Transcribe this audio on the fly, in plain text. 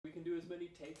many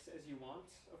takes as you want,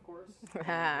 of course.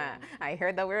 I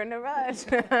heard that we're in a rush.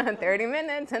 30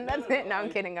 minutes and that's it. No, I'm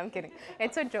kidding, I'm kidding.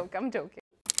 It's a joke, I'm joking.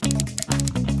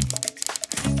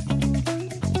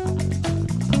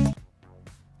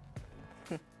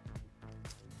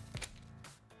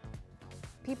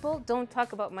 People don't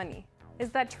talk about money. Is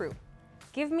that true?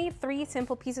 Give me 3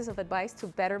 simple pieces of advice to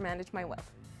better manage my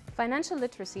wealth. Financial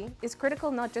literacy is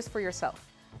critical not just for yourself,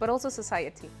 but also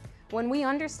society. When we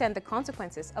understand the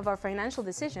consequences of our financial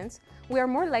decisions, we are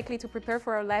more likely to prepare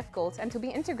for our life goals and to be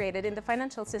integrated in the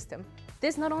financial system.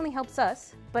 This not only helps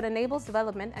us, but enables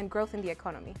development and growth in the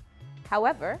economy.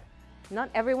 However, not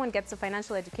everyone gets the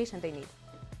financial education they need.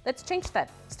 Let's change that,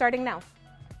 starting now.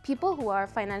 People who are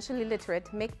financially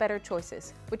literate make better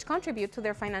choices, which contribute to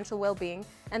their financial well-being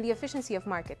and the efficiency of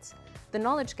markets. The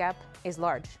knowledge gap is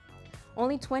large.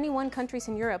 Only 21 countries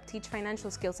in Europe teach financial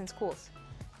skills in schools.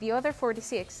 The other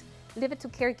 46 leave it to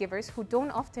caregivers who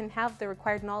don't often have the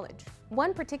required knowledge.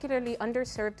 One particularly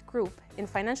underserved group in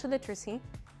financial literacy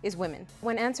is women.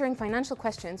 When answering financial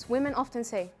questions, women often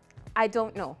say, "I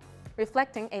don't know,"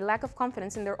 reflecting a lack of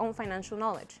confidence in their own financial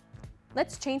knowledge.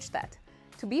 Let's change that.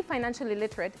 To be financially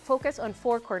literate, focus on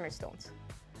 4 cornerstones: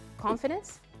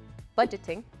 confidence,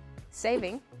 budgeting,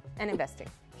 saving, and investing.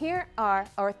 Here are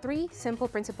our 3 simple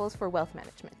principles for wealth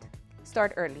management.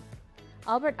 Start early.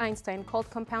 Albert Einstein called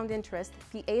compound interest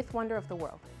the 8th wonder of the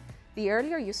world. The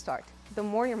earlier you start, the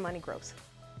more your money grows.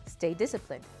 Stay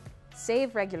disciplined.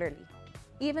 Save regularly,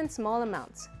 even small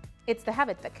amounts. It's the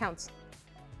habit that counts.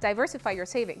 Diversify your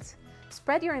savings.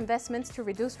 Spread your investments to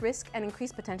reduce risk and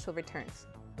increase potential returns.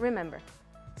 Remember,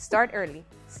 start early,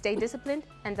 stay disciplined,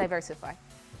 and diversify.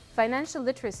 Financial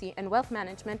literacy and wealth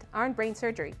management aren't brain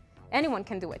surgery. Anyone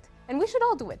can do it, and we should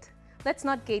all do it. Let's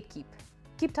not gatekeep.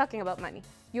 Keep talking about money.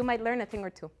 You might learn a thing or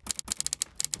two.